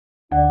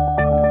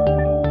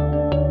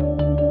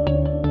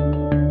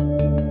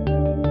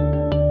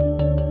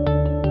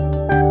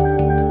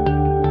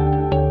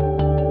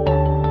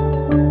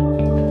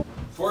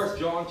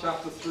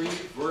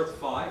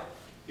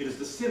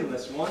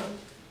one.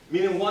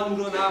 Meaning one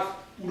who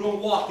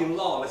don't walk in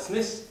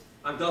lawlessness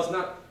and does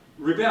not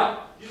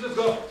rebel. Jesus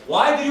goes,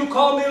 why do you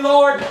call me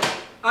Lord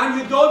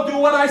and you don't do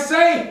what I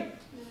say?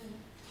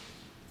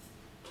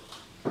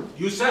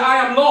 You say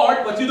I am Lord,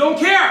 but you don't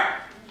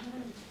care.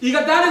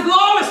 That is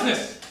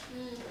lawlessness.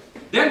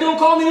 Then don't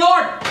call me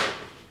Lord.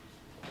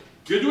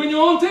 You're doing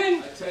your own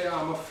thing. I tell you,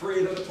 I'm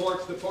afraid of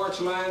the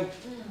parched land.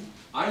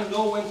 I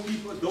know when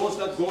people, those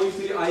that go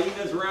into the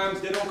hyenas, rams,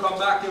 they don't come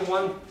back in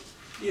one.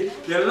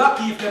 They're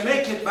lucky if they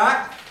make it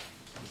back.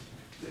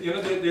 You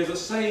know, there's a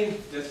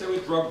saying, they say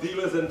with drug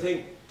dealers and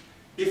things,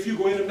 if you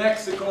go into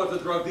Mexico as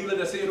a drug dealer,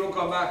 they say you don't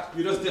come back,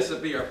 you just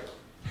disappear.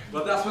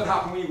 But that's what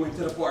happens when you go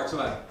into the parched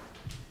land.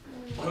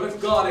 Well,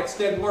 if God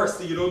extend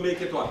mercy, you don't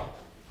make it what?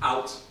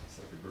 Out.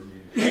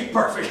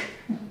 Perfect.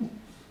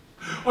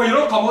 Or you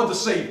don't come out the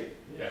same.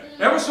 Yeah.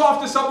 Every so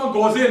often someone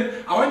goes in,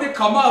 and when they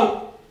come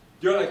out,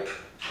 you're like,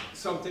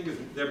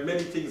 there are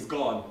many things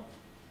gone.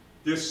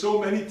 There's so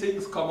many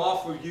things come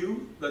off of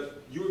you that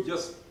you're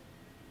just,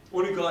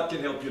 only God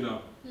can help you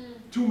now.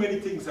 Too many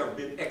things have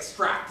been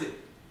extracted.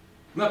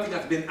 Nothing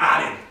has been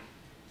added.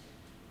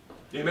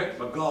 Amen?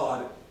 But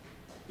God,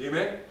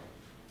 amen,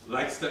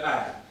 likes to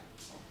add.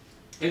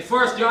 In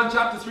 1 John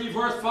chapter 3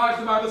 verse 5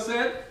 the Bible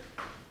said,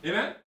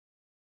 amen?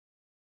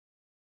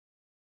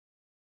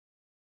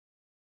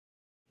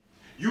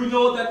 You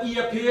know that he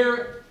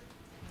appeared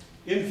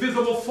in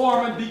visible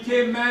form and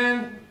became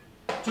man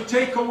to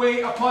take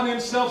away upon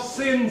himself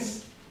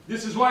sins.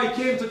 This is why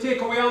he came, to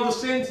take away all the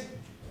sins.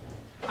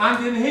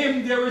 And in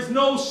him there is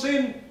no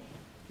sin.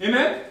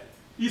 Amen?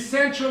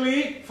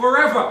 Essentially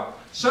forever.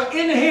 So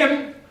in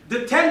him,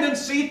 the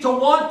tendency to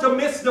want to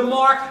miss the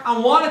mark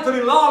and want it to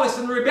be lawless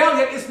and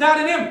rebellion is not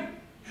in him.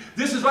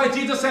 This is why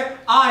Jesus said,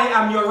 I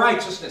am your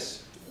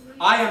righteousness.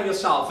 I am your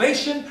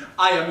salvation.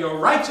 I am your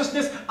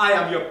righteousness. I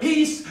am your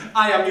peace.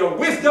 I am your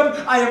wisdom.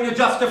 I am your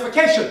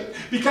justification.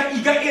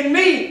 Because in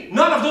me,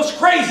 none of those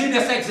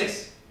craziness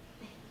exists.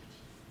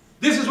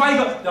 This is why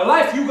the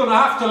life you're going to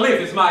have to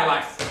live is my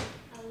life.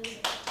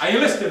 Are you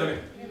listening to me?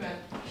 Amen.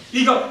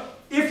 He goes,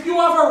 if you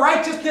have a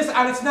righteousness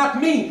and it's not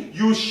me,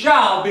 you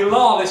shall be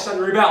lawless and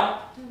rebel.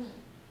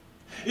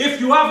 If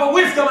you have a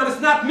wisdom and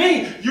it's not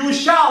me, you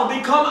shall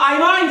become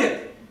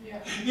I-minded.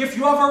 If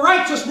you have a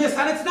righteousness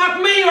and it's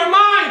not me or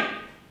mine,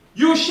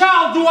 you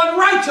shall do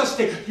unrighteous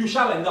things. You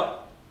shall end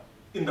up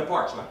in the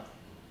parched land.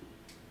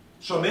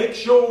 So make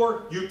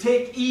sure you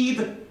take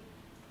heed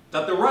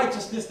that the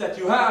righteousness that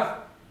you have,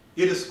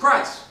 it is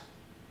Christ.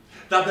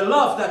 That the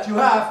love that you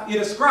have, it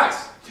is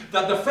Christ.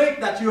 That the faith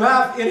that you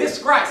have, it is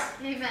Christ.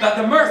 Amen. That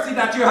the mercy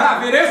that you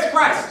have, it is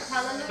Christ.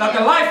 Hallelujah. That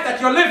the life that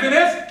you're living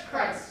is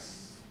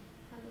Christ.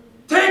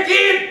 Take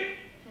heed.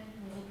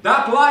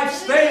 That life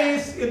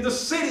stays in the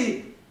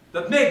city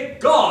that make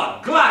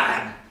God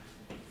glad.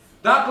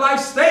 That life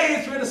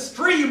stays where the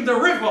stream, the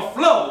river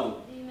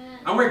flow. Amen.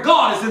 And where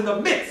God is in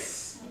the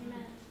midst.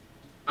 Amen.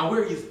 And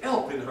where he's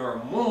helping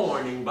her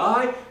morning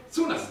by. As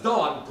soon as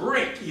dawn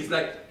break, he's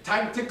like,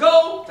 time to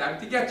go, time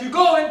to get you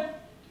going.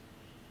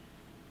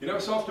 You know,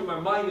 so often my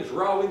mind is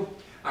rowing.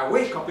 I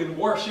wake up in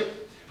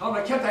worship. I'm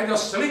like, can't I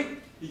just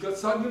sleep? He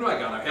goes, son, you know I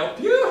gotta help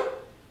you.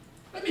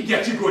 Let me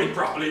get you going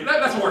properly.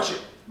 Let's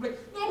worship. I'm like,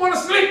 no, I want to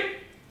sleep.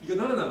 He goes,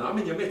 no, I'm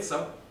in your midst,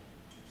 son.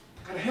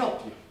 I gotta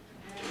help you.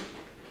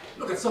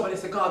 Look at somebody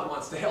and say, God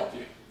wants to help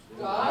you.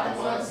 God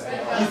wants to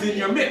help you. He's in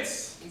your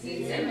midst. He's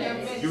in your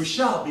midst. You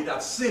shall be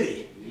that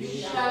city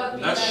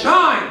that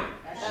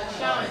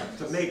shines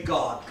to make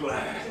God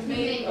glad. To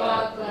make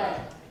God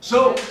glad.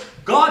 So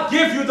God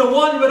give you the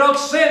one without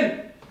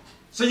sin,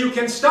 so you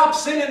can stop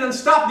sinning and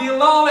stop being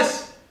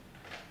lawless.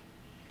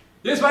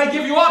 This is why I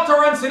give you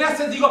utterance. In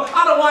essence, you go,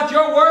 I don't want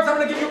your words, I'm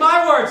going to give you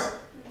my words.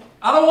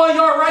 I don't want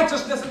your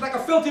righteousness. It's like a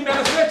filthy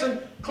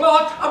ministration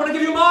cloth. I'm going to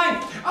give you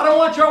mine. I don't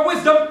want your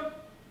wisdom.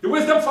 The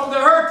wisdom from the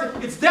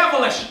earth, it's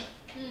devilish.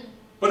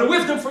 But the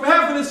wisdom from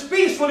heaven is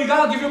peaceful.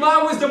 God will give you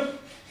my wisdom.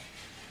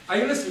 Are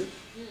you listening?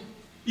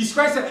 Jesus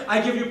Christ said,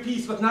 I give you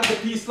peace, but not the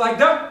peace like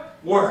the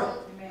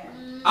world.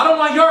 Amen. I don't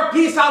want your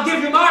peace, I'll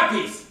give you my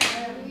peace.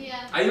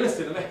 Hallelujah. Are you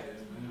listening to me?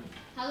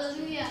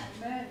 Hallelujah.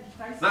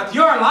 Not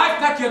your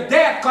life, not your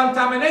death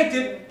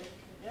contaminated.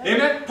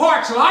 Amen.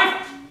 Parched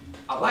life.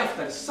 A life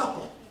that is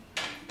supple.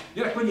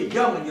 You're like when you're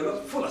young and you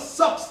look full of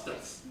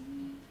substance.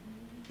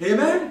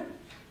 Amen.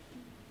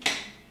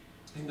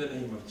 In the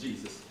name of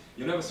Jesus.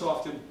 You never so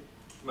often,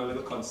 my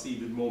little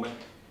conceited moment.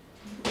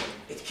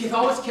 It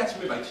always catch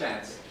me by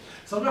chance.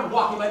 Sometimes I'm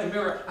walking by the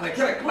mirror and I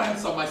get a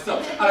glance on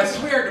myself. And I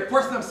swear the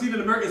person I'm seeing in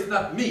the mirror is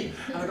not me.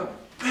 And I go,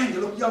 man,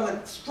 you look young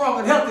and strong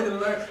and healthy in the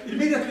mirror.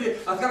 Immediately,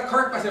 I've got to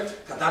correct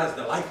myself. God, that is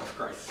the life of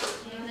Christ.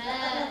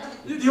 Amen.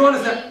 Do you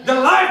understand? The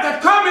life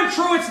that's coming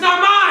through, it's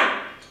not mine.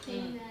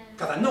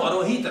 Because I know I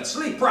don't eat and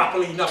sleep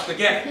properly enough to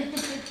get it.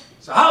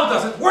 So how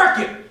does it work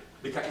it?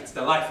 Because it's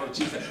the life of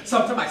Jesus.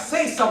 Sometimes I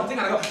say something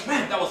and I go,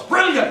 man, that was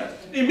brilliant.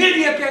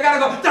 Immediately I got to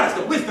go, that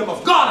is the wisdom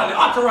of God and the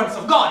utterance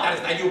of God. That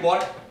is not you,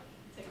 boy.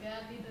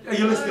 Are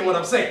you listening to what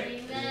I'm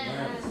saying?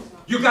 Amen.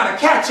 You got to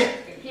catch it.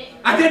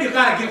 And then you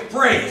got to give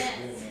praise. Yes.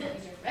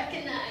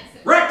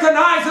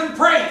 Recognize and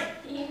praise.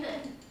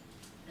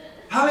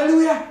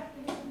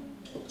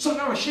 So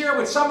now I share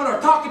with someone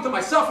or talking to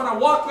myself and I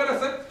walk with it. I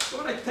said,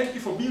 Lord, I thank you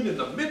for being in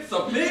the midst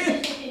of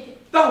me.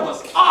 That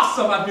was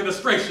awesome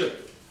administration.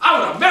 I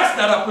would have messed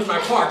that up with my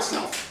part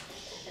self.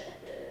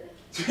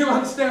 Do you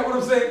understand what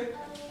I'm saying?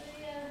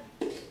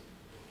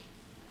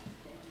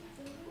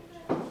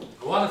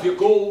 One of your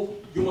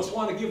goals, you must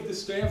want to give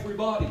this to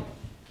everybody.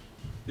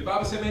 The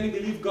Bible says many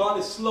believe God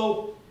is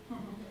slow.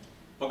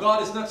 But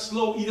God is not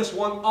slow. He just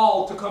wants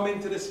all to come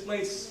into this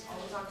place.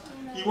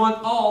 He wants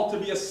all to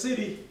be a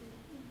city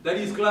that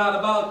He's glad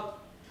about.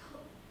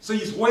 So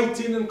He's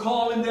waiting and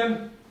calling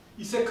them.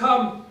 He said,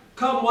 come,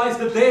 come, while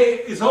the day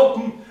is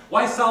open,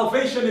 while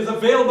salvation is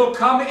available,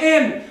 come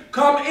in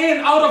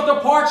out of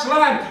the parched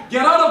land.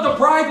 Get out of the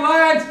pride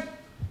land.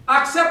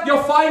 Accept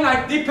your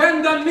finite.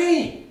 Depend on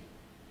me.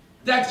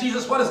 That's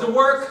Jesus. What is the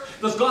work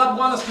does God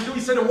want us to do? He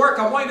said the work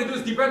I want you to do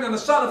is depend on the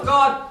Son of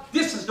God.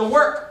 This is the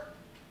work.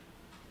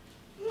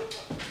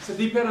 So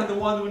depend on the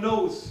one who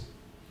knows.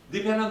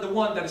 Depend on the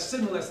one that is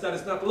sinless, that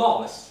is not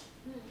lawless.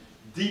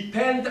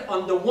 Depend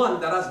on the one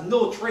that has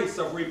no trace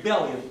of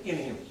rebellion in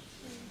him.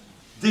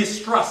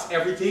 Distrust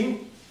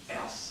everything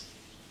else.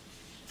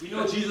 We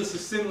know Jesus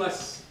is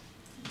sinless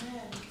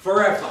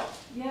forever.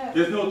 Yes.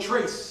 There's no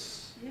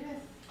trace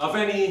of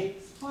any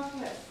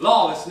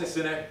lawlessness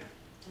in it.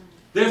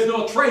 There's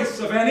no trace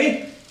of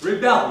any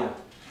rebellion.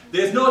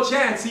 There's no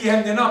chance he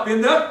ended up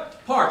in the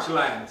parched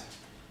land,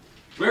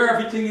 where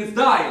everything is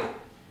dying.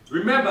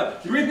 Remember,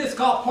 the reason it's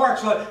called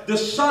parched land, the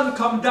sun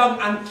come down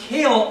and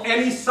kill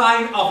any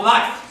sign of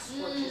life.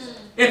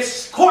 It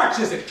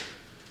scorches it.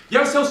 You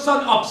ever see the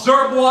sun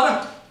absorb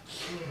water?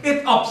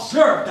 It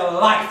absorbed the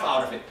life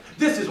out of it.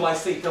 This is why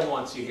Satan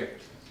wants you here.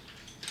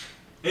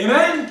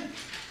 Amen?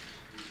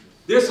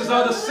 This is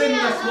how the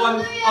sinless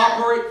one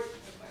operates.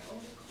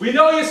 We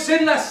know you're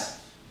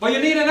sinless, but you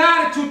need an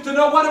attitude to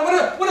know what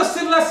does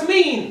sinless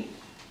mean.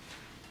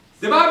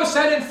 The Bible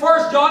said in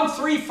 1 John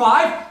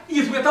 3:5, he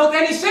is without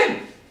any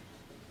sin.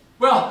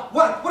 Well,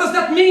 what does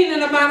that mean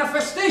in a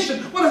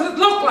manifestation? What does it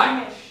look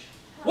like?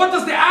 What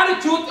does the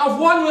attitude of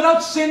one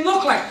without sin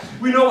look like?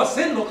 We know what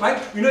sin looks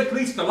like. We know it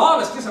leads to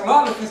lawlessness, and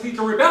lawlessness leads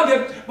to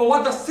rebellion. But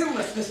what does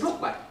sinlessness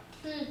look like?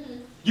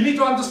 You need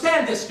to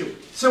understand this too.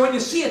 So when you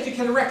see it, you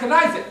can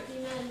recognize it.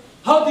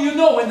 How do you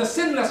know when the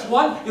sinless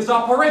one is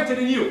operated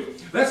in you?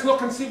 Let's look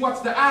and see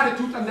what the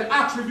attitude and the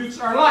attributes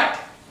are like.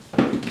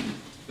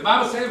 The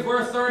Bible says in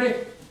verse 30,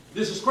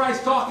 this is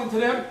Christ talking to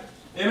them.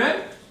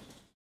 Amen?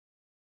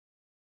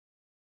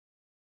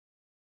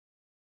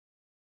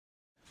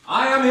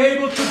 I am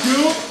able to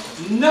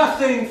do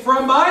nothing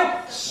from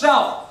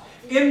myself,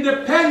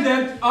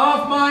 independent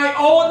of my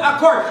own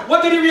accord.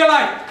 What did he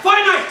realize?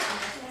 Finite!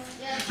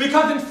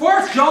 Because in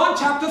 1 John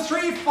chapter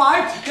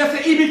 3:5, they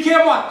say he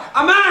became what?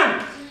 A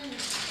man!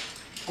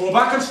 Go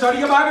back and study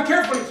your Bible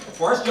carefully.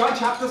 1 John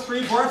chapter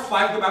 3 verse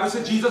 5, the Bible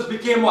says Jesus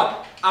became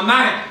what? A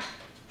man.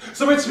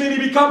 So which means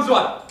he becomes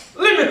what?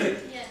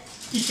 Limited.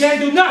 Yes. He can't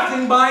do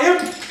nothing by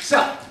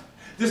himself.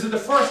 This is the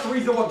first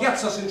reason what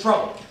gets us in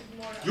trouble.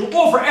 You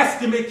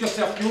overestimate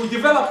yourself. You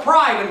develop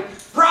pride and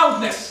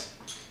proudness.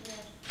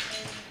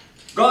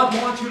 God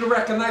wants you to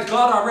recognize.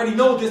 God already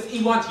knows this.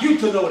 He wants you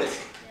to know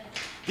this.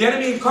 The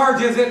enemy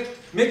encourages it.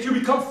 Make you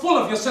become full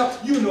of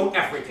yourself. You know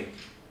everything.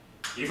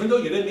 Even though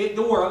you didn't make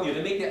the world, you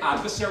didn't make the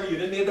adversary, you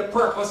didn't make the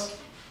purpose,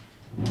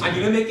 and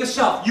you didn't make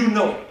yourself, you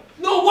know it.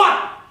 Know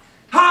what?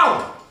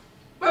 How?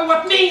 Well,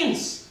 what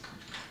means?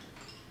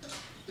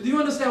 Do you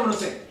understand what I'm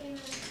saying?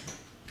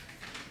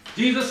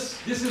 Jesus,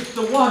 this is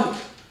the one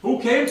who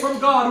came from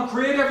God, who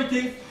created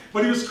everything,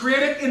 but he was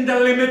created in the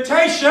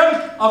limitation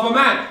of a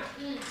man.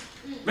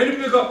 Many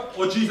people go,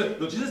 oh, Jesus.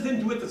 No, Jesus didn't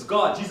do it as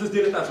God. Jesus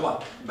did it as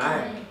what?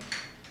 Man.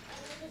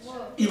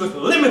 He was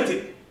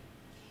limited.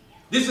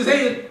 This is how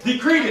he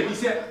decreed it. He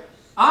said,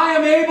 I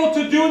am able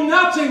to do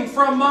nothing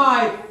from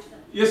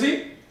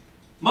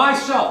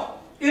myself,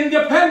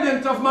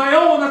 independent of my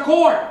own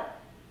accord.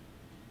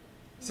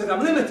 He said,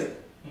 I'm limited.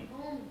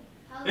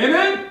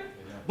 Amen?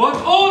 But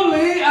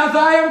only as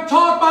I am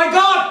taught by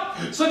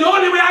God. So the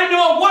only way I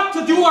know what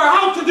to do or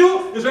how to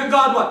do is when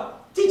God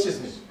what?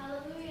 Teaches me.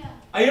 Hallelujah.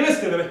 Are you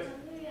listening to me?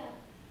 Hallelujah.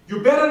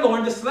 You better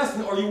learn this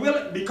lesson or you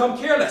will become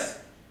careless.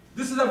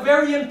 This is a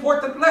very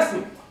important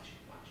lesson.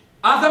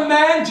 As a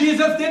man,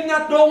 Jesus did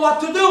not know what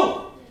to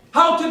do,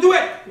 how to do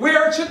it,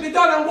 where it should be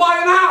done, and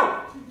why and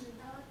how.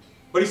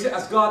 But he said,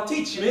 as God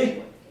teach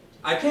me,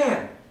 I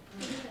can.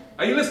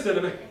 Are you listening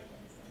to me?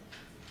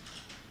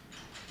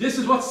 This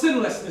is what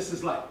sinlessness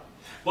is like.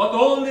 But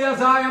only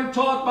as I am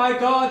taught by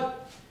God,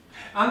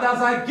 and as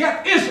I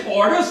get His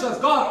orders, as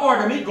God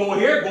ordered me, go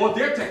here, go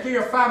there, take care of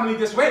your family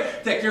this way,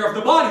 take care of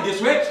the body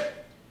this way,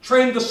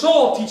 train the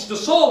soul, teach the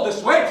soul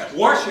this way,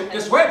 worship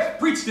this way,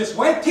 preach this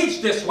way, teach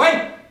this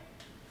way.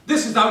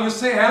 This is how you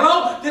say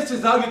hello. This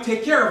is how you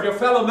take care of your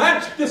fellow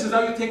man. This is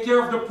how you take care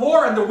of the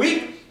poor and the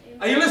weak.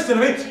 Are you listening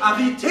to me?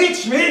 And He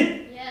teach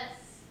me. Yes.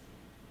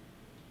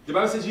 The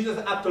Bible says Jesus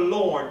had to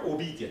learn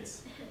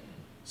obedience.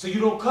 So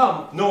you don't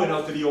come knowing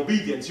how to be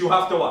obedient. You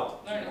have to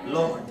what?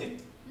 Learn it.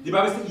 The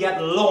Bible says He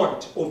had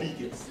learned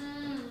obedience.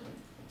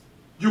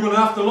 You're going to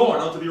have to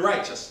learn how to be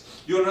righteous.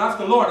 You're going to have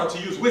to learn how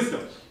to use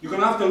wisdom. You're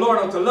going to have to learn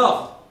how to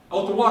love,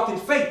 how to walk in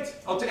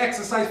faith, how to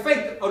exercise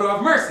faith, how to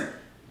have mercy.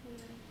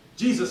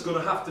 Jesus is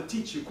going to have to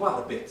teach you quite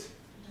a bit.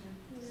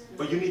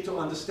 But you need to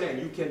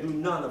understand you can do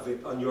none of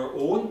it on your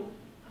own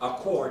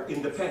accord,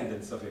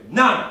 independence of it.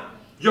 None.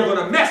 You're going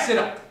to mess it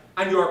up.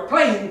 And you're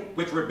playing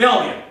with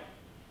rebellion.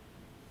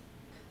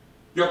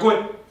 You're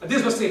going,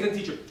 this was Satan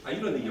teach you.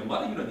 You don't need your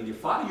mother, you don't need your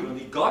father, you don't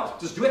need God.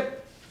 Just do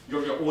it.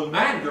 You're your own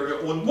man, you're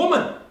your own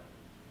woman.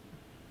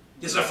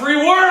 It's a free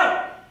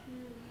world.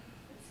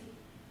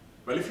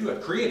 Well, if you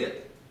had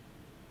created,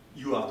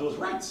 you have those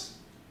rights.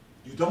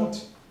 You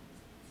don't.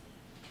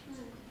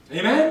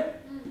 Amen?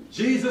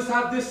 Jesus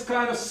had this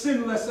kind of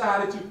sinless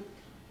attitude.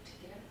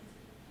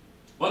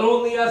 But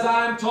only as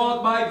I am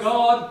taught by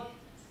God,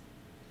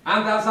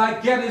 and as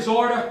I get His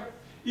order,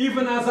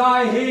 even as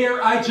I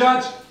hear, I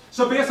judge.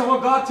 So based on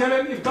what God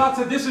tells him, if God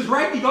said this is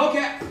right, you go,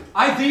 okay,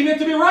 I deem it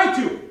to be right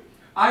too.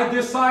 I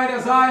decide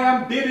as I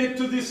am bidden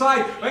to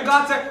decide. When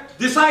God said,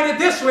 decide it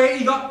this way,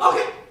 you go,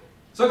 okay.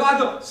 So God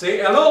go, say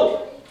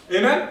hello.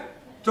 Amen?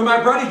 To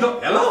my brother, he go,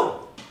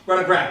 hello,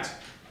 Brother Grant.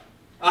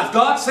 As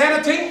God said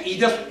a thing, he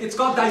just, it's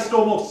called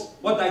distomos.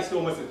 What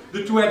distomos is?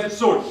 The two-edged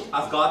sword.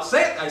 As God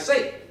said, I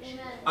say. Amen.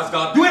 As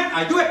God do it,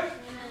 I do it. Amen.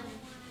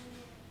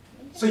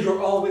 So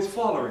you're always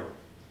following.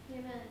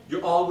 Amen.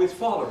 You're always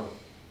following.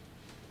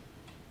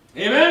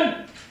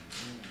 Amen?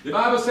 The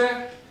Bible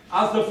said,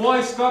 as the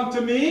voice come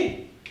to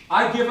me,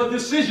 I give a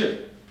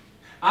decision.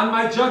 And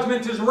my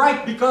judgment is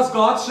right because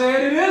God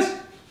said it is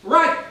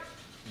right.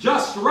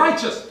 Just,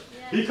 righteous.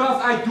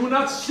 Because I do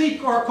not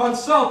seek or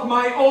consult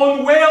my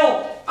own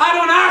will. I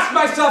don't ask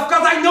myself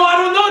because I know I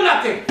don't know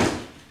nothing.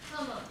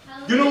 Come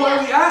on. You know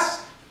why we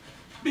ask?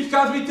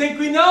 Because we think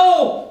we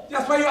know.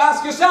 That's why you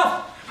ask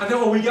yourself. And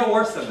then we get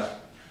worse than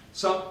that.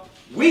 So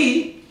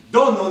we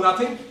don't know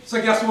nothing.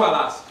 So guess who I'll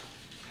ask?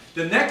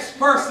 The next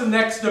person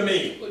next to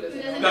me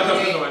that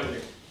doesn't know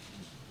anything.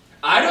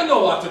 I don't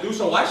know what to do,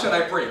 so why should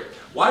I pray?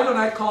 Why don't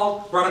I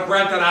call Brother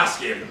Grant and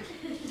ask him?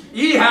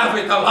 He has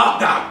it a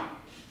lockdown.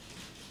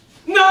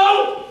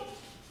 No!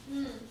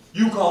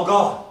 You call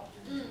God.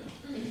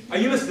 Are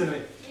you listening to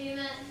me?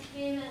 Amen.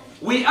 Amen.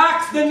 We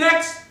ask the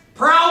next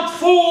proud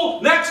fool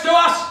next to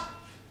us.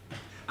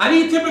 And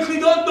he typically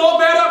don't know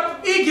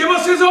better. He give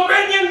us his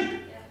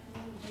opinion.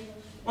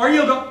 Or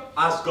you'll go,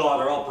 ask God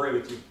or I'll pray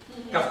with you.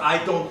 Because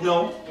I don't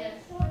know.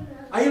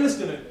 Are you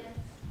listening to me?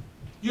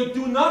 You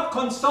do not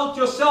consult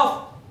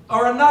yourself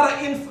or another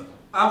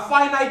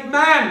finite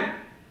man.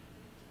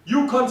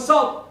 You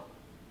consult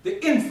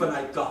the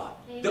infinite God.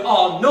 Amen. The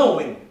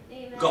all-knowing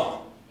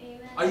God. Amen.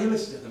 Are you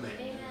listening to me?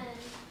 Amen.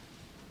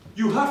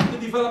 You have to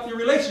develop your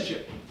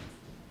relationship.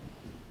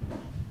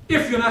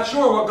 If you're not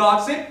sure what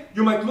God said,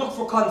 you might look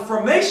for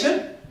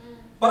confirmation.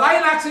 But I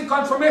ain't asking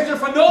confirmation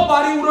for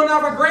nobody who don't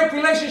have a great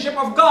relationship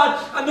of God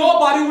and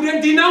nobody who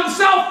didn't denounce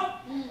self.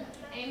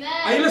 Amen.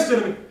 Are you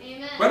listening to me?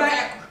 Amen.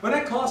 When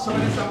I call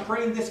someone and say, I'm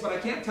praying this, but I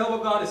can't tell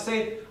what God is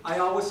saying, I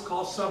always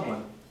call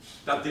someone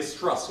that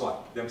distrusts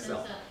what?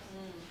 Themselves.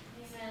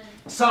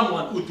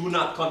 Someone who do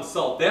not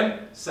consult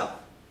themselves.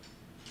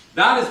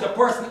 That is the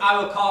person I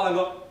will call and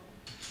go,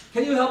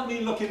 can you help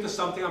me look into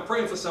something? I'm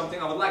praying for something.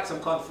 I would like some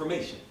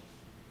confirmation.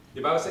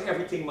 The Bible says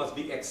everything must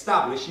be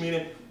established,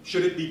 meaning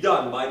should it be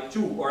done by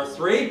 2 or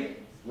 3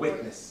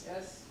 witnesses.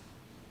 Yes.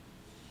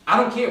 I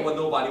don't care what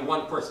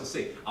one person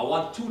say. I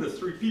want 2 to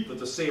 3 people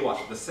to say what?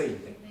 The same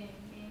thing. Amen.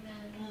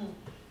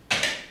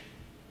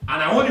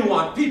 And I only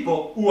want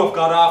people who have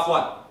got off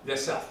what? Their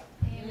self.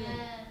 Amen.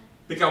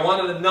 Because one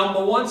of the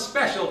 #1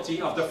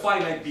 specialty of the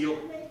finite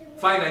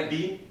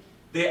being,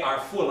 they are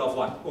full of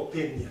what?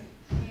 Opinion.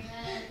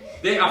 Amen.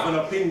 They have an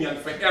opinion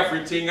for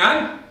everything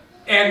and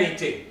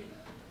anything.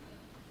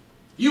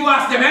 You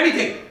ask them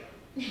anything.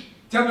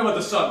 Tell me about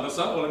the sun.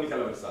 Oh, let me tell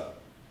you about the sun.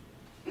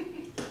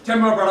 Tell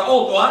me about Brother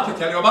Old. Oh, I can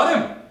tell you about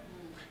him.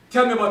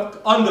 Tell me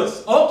about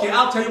Unders. Okay,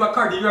 I'll tell you about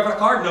car. Do you have a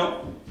car?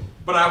 No.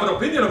 But I have an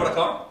opinion about a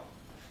car.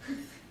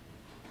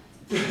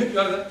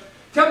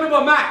 Tell me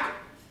about Mac.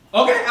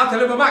 Okay, I'll tell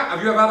you about Mac.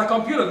 Have you ever had a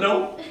computer?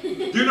 No. Do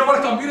you know what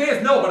a computer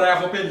is? No, but I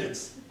have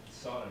opinions.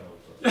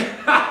 I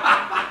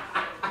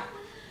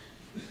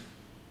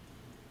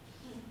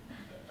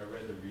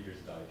read the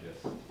Reader's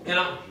Digest.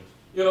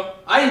 You know,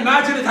 I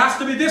imagine it has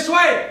to be this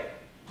way.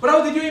 But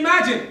how did you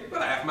imagine?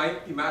 Well, I have my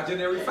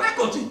imaginary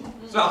faculty.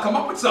 So I'll come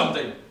up with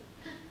something.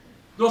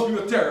 Those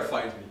people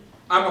terrify me.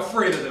 I'm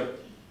afraid of them.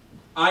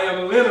 I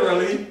am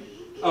literally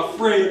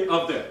afraid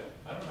of them.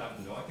 I don't have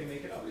to know. I can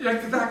make it up. Yeah,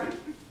 exactly.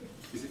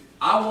 You see,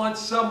 I want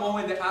someone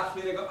when they ask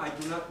me, they go, I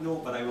do not know,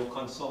 but I will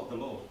consult the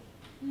Lord.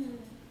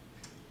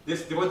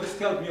 What this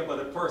tells me about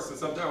a person,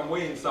 sometimes I'm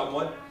weighing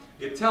someone,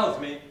 it tells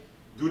me,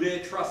 do they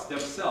trust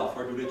themselves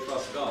or do they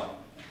trust God?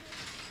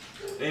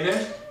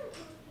 Amen?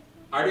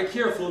 Are they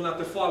careful not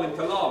to fall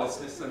into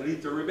lawlessness and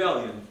lead to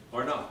rebellion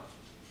or not?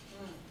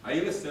 Are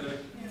you listening to me?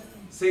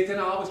 Satan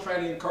always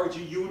trying to encourage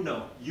you, you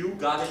know. You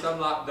got it on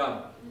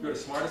lockdown. You're the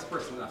smartest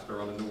person after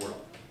all in the world.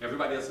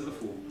 Everybody else is a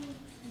fool.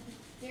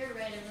 You're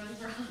right,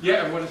 everyone's wrong. Yeah,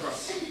 everyone is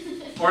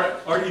wrong.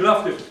 Or you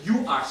love to,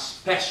 you are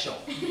special.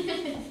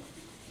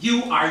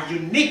 You are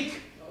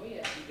unique. Oh,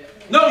 yes, you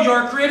definitely. No,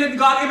 you're created in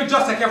God's image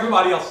just like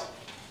everybody else.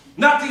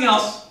 Nothing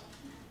else.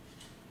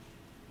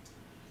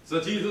 So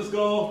Jesus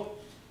goes,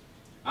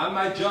 and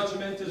my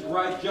judgment is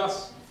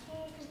righteous,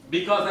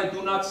 because I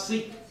do not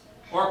seek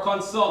or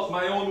consult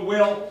my own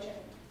will.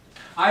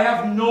 I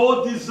have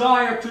no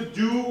desire to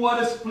do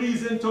what is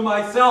pleasing to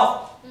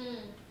myself,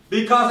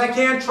 because I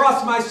can't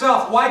trust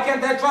myself. Why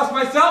can't I trust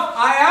myself?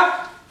 I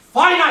am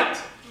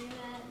finite.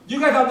 You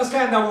guys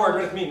understand that word,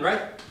 what it means,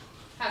 right?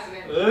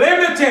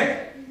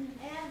 Limited.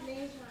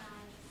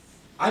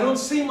 I don't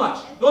see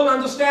much, don't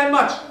understand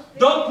much,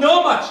 don't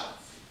know much.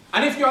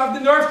 And if you have the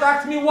nerve to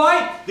ask me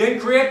why, didn't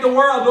create the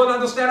world, don't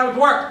understand how it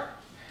works.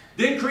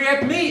 Didn't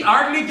create me,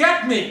 hardly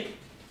get me.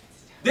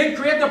 Didn't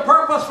create the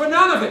purpose for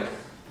none of it.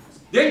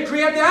 Didn't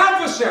create the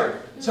adversary.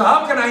 So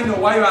how can I know?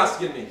 Why are you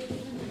asking me?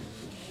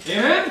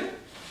 Amen?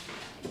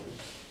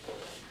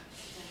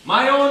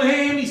 My own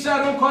aim, he said,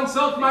 I don't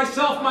consult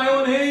myself. My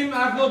own aim,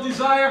 I have no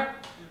desire.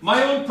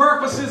 My own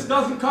purposes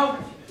doesn't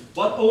count,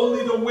 but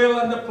only the will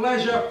and the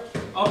pleasure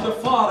of the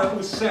Father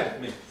who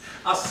sent me.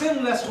 A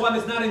sinless one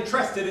is not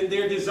interested in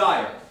their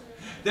desire.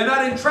 They're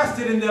not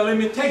interested in their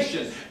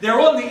limitation. They're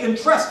only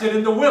interested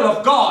in the will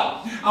of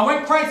God. And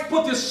when Christ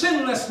put his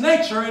sinless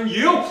nature in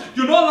you,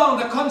 you no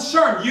longer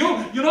concern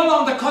you. You no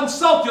longer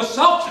consult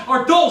yourself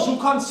or those who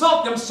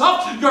consult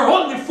themselves. You're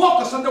only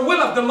focused on the will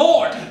of the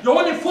Lord. You're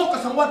only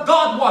focused on what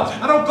God wants,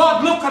 and how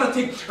God look at a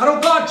thing, and how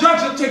God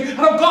judge a thing, and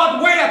how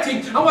God weigh a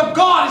thing, and what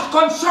God is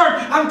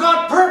concerned, and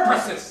God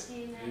purposes.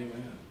 Amen.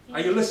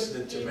 Are you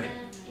listening to me?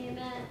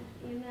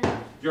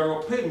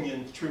 Your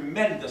opinion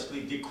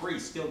tremendously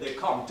decreased till they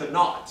come to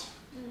naught.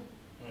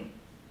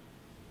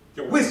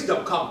 Your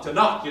wisdom come to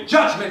naught. Your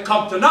judgment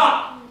come to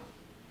naught.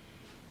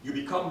 You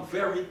become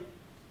very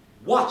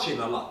watching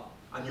a lot,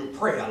 and you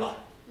pray a lot.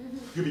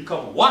 You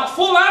become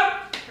watchful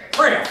and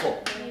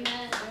prayerful.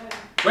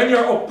 When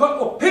you're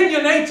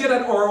opinionated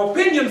or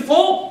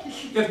opinionful,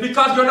 it's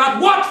because you're not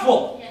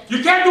watchful.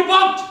 You can't do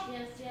both.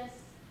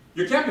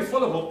 You can't be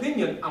full of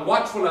opinion and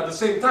watchful at the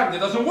same time. It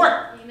doesn't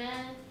work.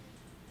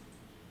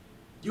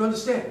 Do you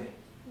understand me?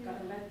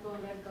 Gotta let go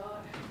and let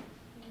God.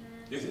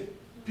 Is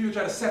it? People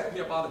try to set me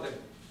up all the time.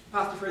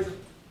 Pastor Fraser,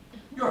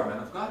 you're a man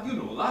of God. You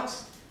know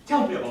lots.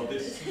 Tell me about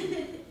this.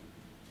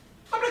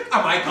 I'm like,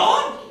 am I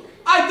God?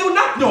 I do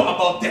not know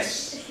about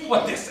this,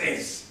 what this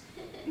is.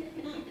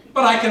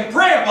 But I can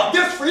pray about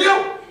this for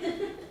you.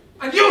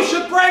 And you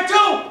should pray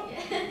too.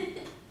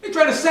 They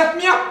try to set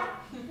me up.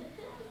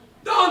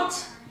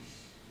 Don't.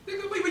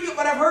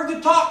 But I've heard you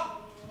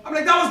talk. I'm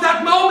like, that was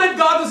that moment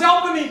God was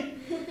helping me.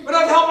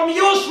 Without help, I'm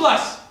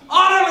useless.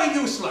 Utterly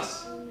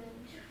useless.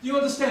 Do you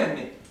understand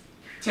me?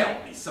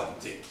 Tell me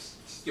something,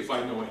 if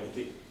I know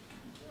anything.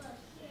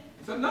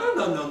 He said,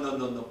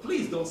 no.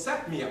 Please don't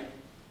set me up.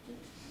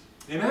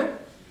 Amen?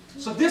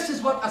 So this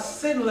is what a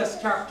sinless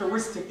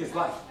characteristic is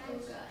like.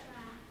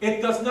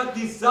 It does not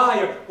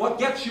desire what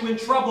gets you in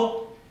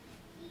trouble.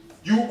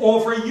 You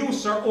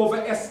overuse or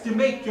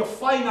overestimate your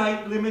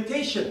finite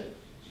limitation.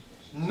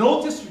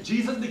 Notice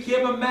Jesus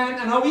became a man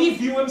and how he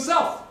viewed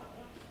himself.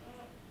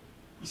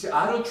 He said,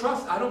 I don't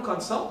trust, I don't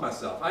consult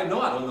myself. I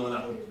know I don't know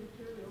nothing.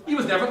 He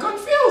was never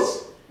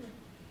confused.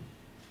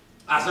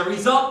 As a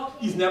result,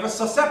 he's never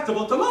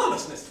susceptible to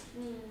lawlessness.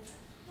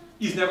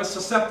 He's never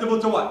susceptible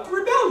to what?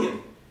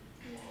 Rebellion.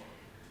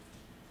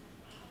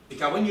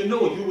 Because when you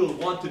know, you will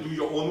want to do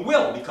your own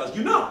will because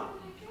you know.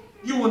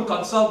 You won't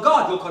consult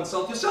God, you'll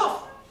consult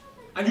yourself.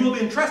 And you will be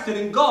interested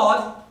in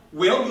God's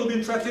will, you'll be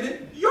interested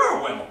in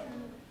your will.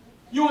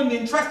 You won't be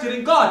interested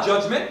in God's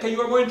judgment because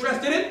you are more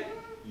interested in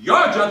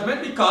your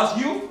judgment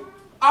because you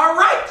are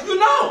right, you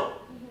know.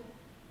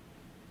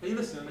 Are you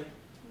listening to me?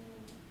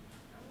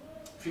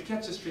 If you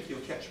catch this trick, you'll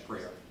catch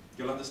prayer.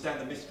 You'll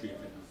understand the mystery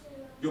of it.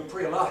 You'll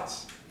pray a lot.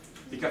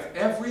 Because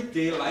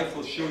everyday life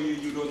will show you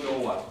you don't know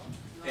what?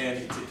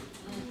 Anything.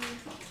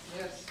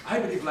 Yes. I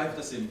believe life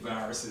just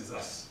embarrasses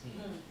us.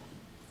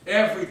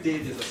 Every day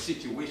there's a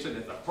situation,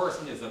 there's a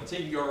person, there's a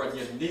thing, you're on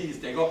your knees.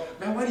 They go,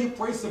 man, why do you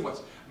pray so much?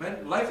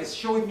 Man, life is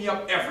showing me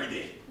up every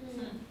day.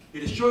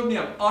 It is showing me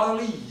I'm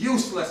utterly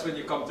useless when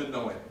you come to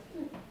know it.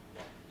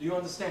 Do you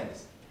understand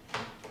this?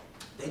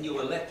 Then you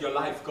will let your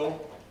life go.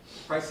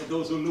 Christ said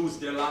those who lose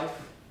their life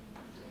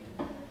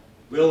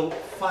will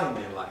find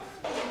their life.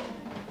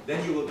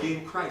 Then you will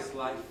gain Christ's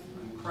life,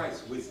 and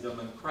Christ's wisdom,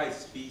 and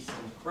Christ's peace,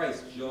 and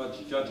Christ's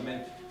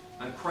judgment,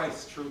 and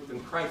Christ's truth,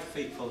 and Christ's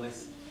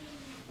faithfulness.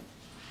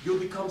 You'll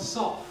become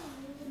soft.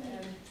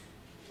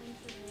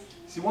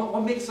 See,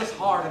 what makes us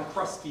hard and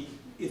crusty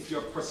is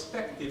your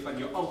perspective and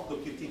your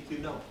outlook you think you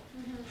know.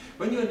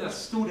 When you're a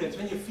student,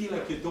 when you feel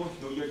like you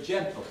don't know, you're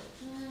gentle.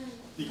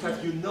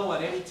 Because you know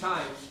at any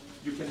time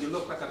you can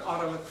look like an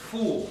utter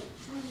fool.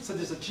 So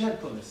there's a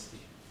gentleness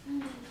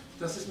there.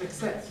 Does this make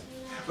sense?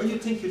 When you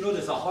think you know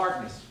there's a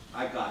hardness,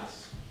 I got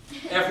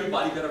it.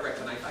 Everybody better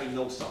recognize I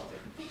know something.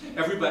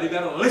 Everybody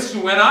better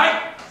listen when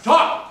I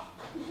talk.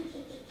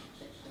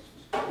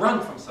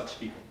 Run from such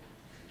people.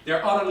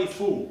 They're utterly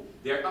fool.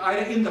 They're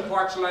either in the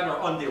parched line or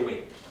on their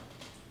way.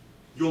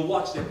 You'll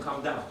watch them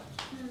come down.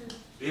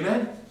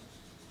 Amen?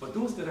 But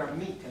those that are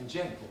meek and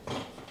gentle,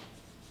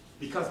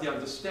 because they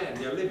understand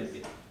they're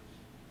limited,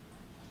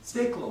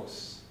 stay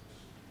close.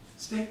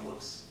 Stay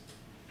close.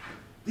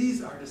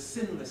 These are the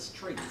sinless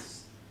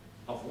traits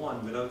of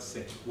one without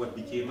sin, what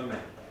became a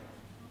man.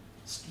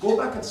 Go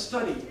back and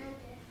study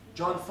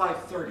John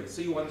 5:30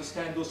 so you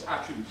understand those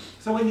attributes.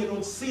 So when you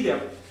don't see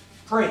them,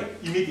 pray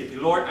immediately.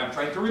 Lord, I'm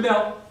trying to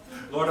rebel.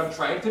 Lord, I'm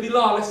trying to be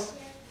lawless.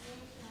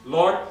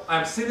 Lord,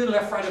 I'm sitting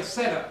left, right, and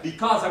center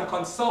because I'm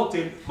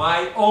consulting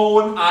my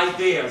own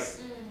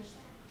ideas.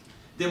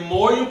 The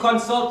more you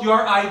consult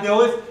your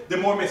ideas, the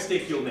more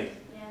mistake you'll make.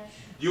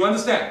 Do you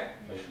understand?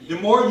 The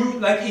more you,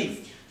 like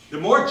Eve, the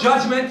more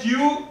judgment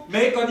you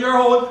make on your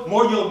own,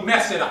 more you'll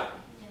mess it up.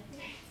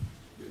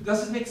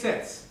 Does it make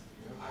sense?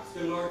 Ask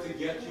the Lord to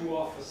get you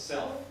off of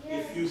self.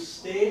 If you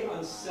stay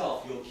on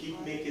self, you'll keep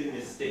making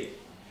mistakes.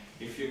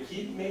 If you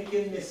keep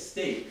making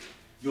mistakes,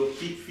 you'll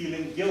keep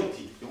feeling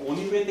guilty. The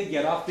only way to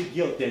get off the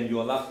guilt, then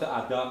you'll have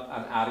to adopt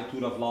an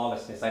attitude of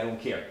lawlessness. I don't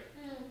care.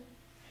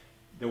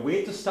 The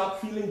way to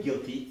stop feeling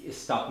guilty is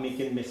stop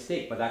making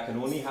mistakes, but that can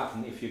only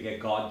happen if you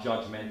get God's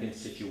judgment in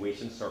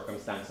situation,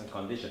 circumstance, and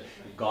condition.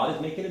 If God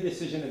is making a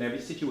decision in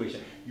every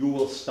situation, you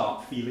will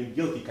stop feeling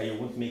guilty because you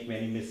won't make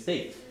many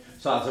mistakes.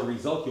 So as a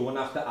result, you won't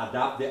have to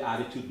adapt the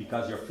attitude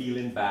because you're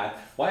feeling bad.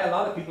 Why a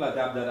lot of people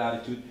adapt that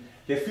attitude?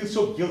 They feel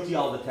so guilty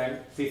all the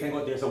time. They think,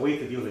 oh, there's a way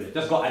to deal with it.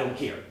 Just go, I don't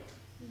care.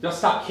 Just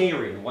stop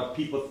caring what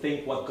people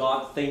think, what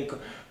God think,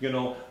 you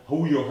know,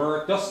 who you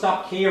hurt. Just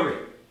stop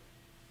caring.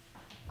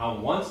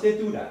 And once they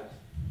do that,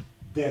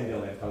 then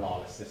they'll enter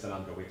lawlessness and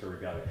on their way to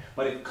rebellion.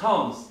 But it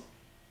comes,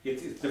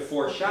 it's the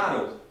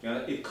foreshadow. You know,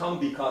 it comes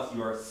because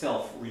you are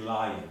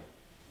self-reliant.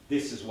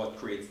 This is what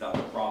creates that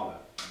problem.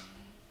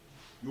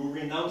 You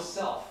renounce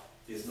self.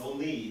 There's no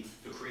need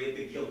to create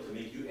the guilt to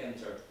make you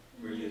enter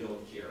where you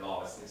don't care,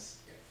 lawlessness.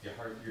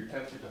 You're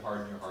tempted to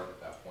harden your heart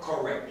at that point.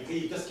 Correct,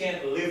 because you just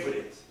can't live with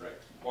it. Right.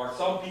 Or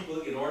some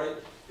people, in order,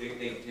 they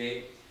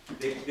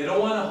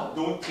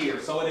don't care.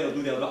 So what they'll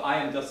do, they'll go, I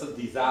am just a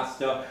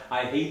disaster,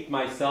 I hate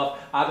myself,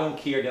 I don't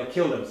care, they'll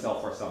kill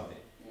themselves or something.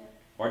 Yeah.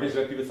 Or this is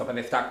where people stop and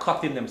they start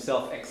cutting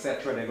themselves,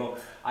 etc. They go,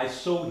 I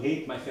so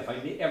hate myself,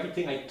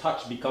 everything I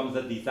touch becomes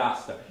a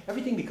disaster.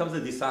 Everything becomes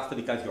a disaster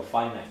because you're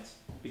finite,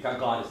 because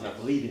God is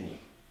not leading you.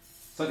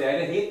 So they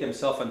either hate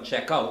themselves and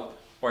check out,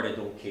 or they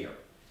don't care.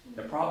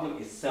 The problem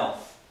is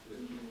self.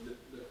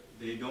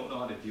 They don't know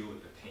how to deal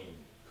with the pain.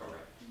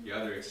 Correct. You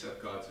either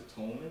accept God's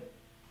atonement,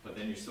 but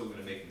then you're still going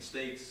to make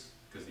mistakes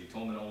because the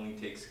atonement only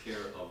takes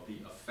care of the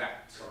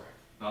effect, Correct.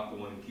 not the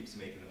one who keeps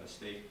making a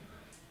mistake.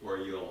 Or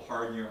you'll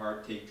harden your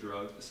heart, take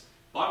drugs.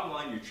 Bottom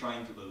line, you're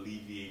trying to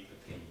alleviate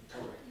the pain.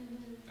 Correct.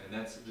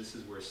 And this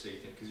is where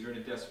Satan, because you're in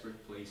a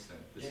desperate place then.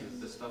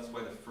 That's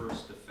why the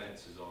first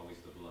defense is always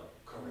the blood.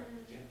 Correct.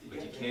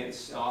 But you can't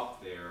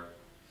stop there,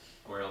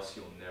 or else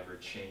you'll never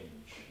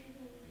change.